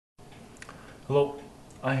Hello.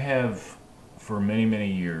 I have, for many, many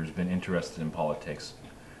years, been interested in politics,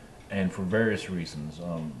 and for various reasons.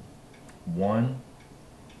 One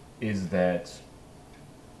is that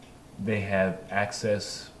they have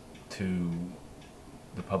access to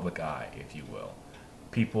the public eye, if you will.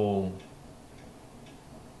 People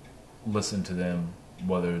listen to them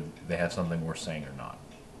whether they have something worth saying or not.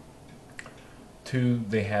 Two,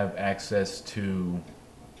 they have access to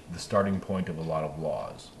the starting point of a lot of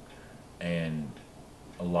laws and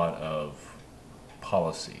a lot of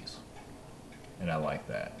policies, and I like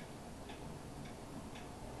that.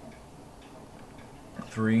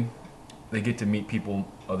 Three, they get to meet people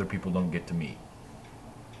other people don't get to meet.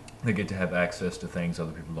 They get to have access to things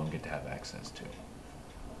other people don't get to have access to.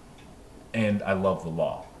 And I love the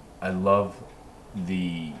law. I love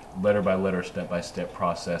the letter by letter, step by step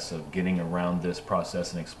process of getting around this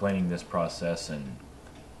process and explaining this process, and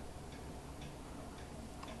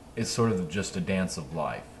it's sort of just a dance of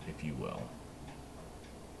life, if you will.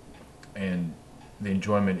 And the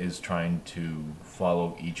enjoyment is trying to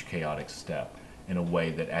follow each chaotic step in a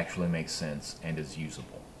way that actually makes sense and is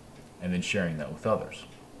usable, and then sharing that with others.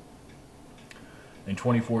 In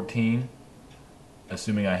 2014,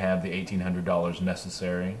 assuming I have the $1,800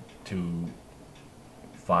 necessary to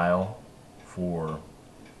file for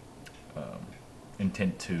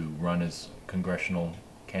intent to run as congressional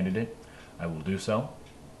candidate, I will do so.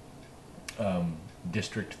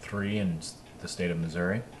 District 3 in the state of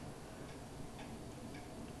Missouri.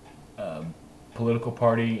 Political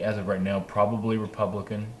party, as of right now, probably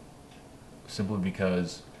Republican, simply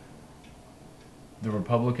because the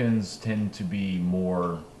Republicans tend to be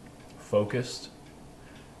more focused,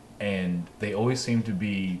 and they always seem to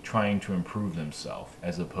be trying to improve themselves,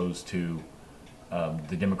 as opposed to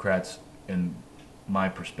the Democrats, in my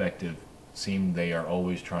perspective, seem they are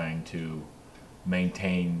always trying to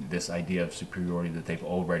maintain this idea of superiority that they've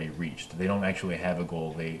already reached. They don't actually have a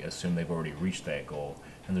goal, they assume they've already reached that goal,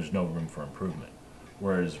 and there's no room for improvement.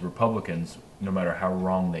 Whereas Republicans, no matter how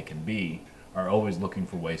wrong they can be, are always looking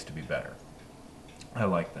for ways to be better. I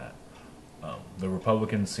like that. The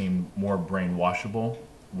Republicans seem more brainwashable,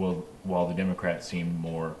 while the Democrats seem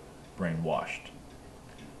more brainwashed.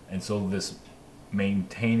 And so this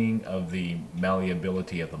maintaining of the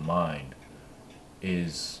malleability of the mind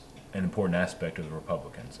is an important aspect of the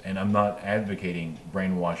Republicans. And I'm not advocating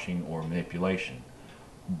brainwashing or manipulation,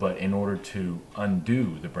 but in order to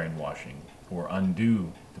undo the brainwashing or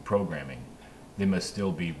undo the programming, they must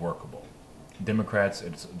still be workable. Democrats,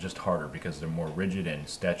 it's just harder because they're more rigid and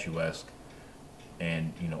statuesque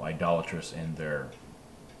and, idolatrous in their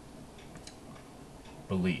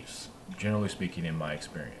beliefs, generally speaking, in my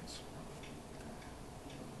experience.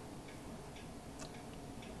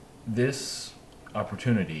 This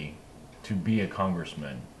opportunity to be a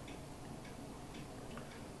congressman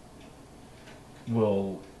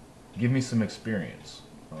will give me some experience.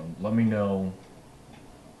 Let me know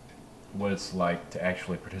what it's like to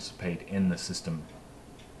actually participate in the system,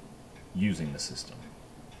 using the system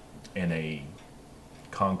in a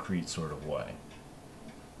concrete sort of way.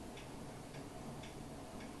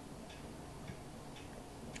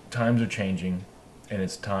 Times are changing, and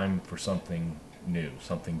it's time for something new,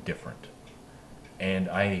 something different. And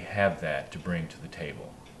I have that to bring to the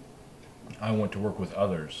table. I want to work with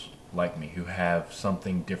others like me who have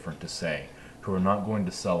something different to say, who are not going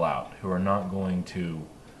to sell out, who are not going to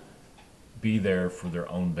be there for their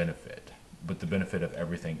own benefit, but the benefit of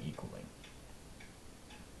everything equally.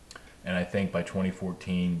 And I think by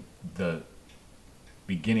 2014, the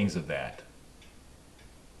beginnings of that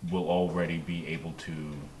will already be able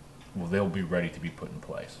to, they'll be ready to be put in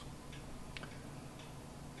place.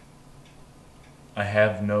 I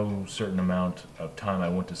have no certain amount of time I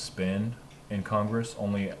want to spend in Congress,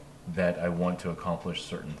 only that I want to accomplish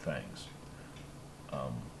certain things.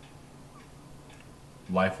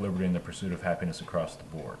 Life, liberty, and the pursuit of happiness across the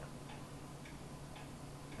board.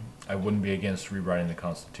 I wouldn't be against rewriting the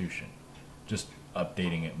Constitution, just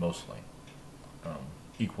updating it mostly,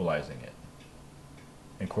 equalizing it,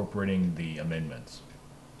 incorporating the amendments,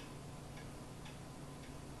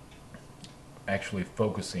 actually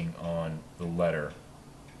focusing on the letter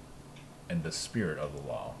and the spirit of the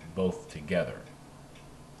law, both together.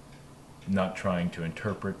 Not trying to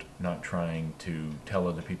interpret, not trying to tell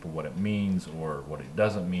other people what it means or what it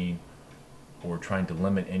doesn't mean, or trying to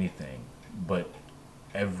limit anything, but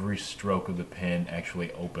every stroke of the pen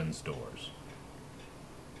actually opens doors.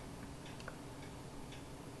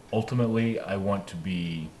 Ultimately, I want to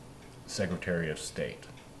be Secretary of State.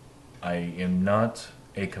 I am not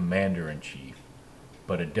a commander-in-chief,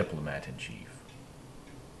 but a diplomat-in-chief.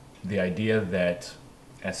 The idea that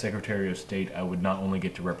as Secretary of State, I would not only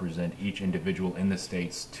get to represent each individual in the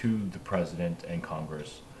states to the President and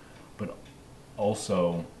Congress, but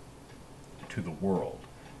also to the world.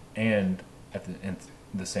 And in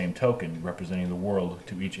the same token, representing the world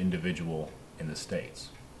to each individual in the states.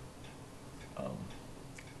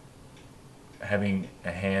 Having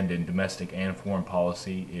a hand in domestic and foreign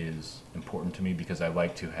policy is important to me because I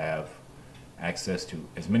like to have access to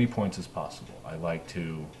as many points as possible. I like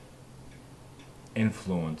to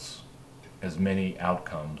influence as many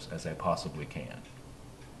outcomes as I possibly can.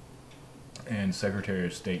 And Secretary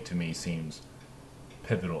of State to me seems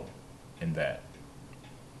pivotal in that.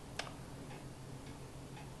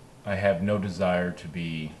 I have no desire to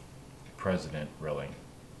be president, really.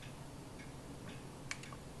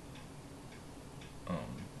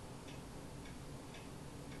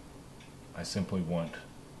 I simply want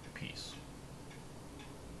peace.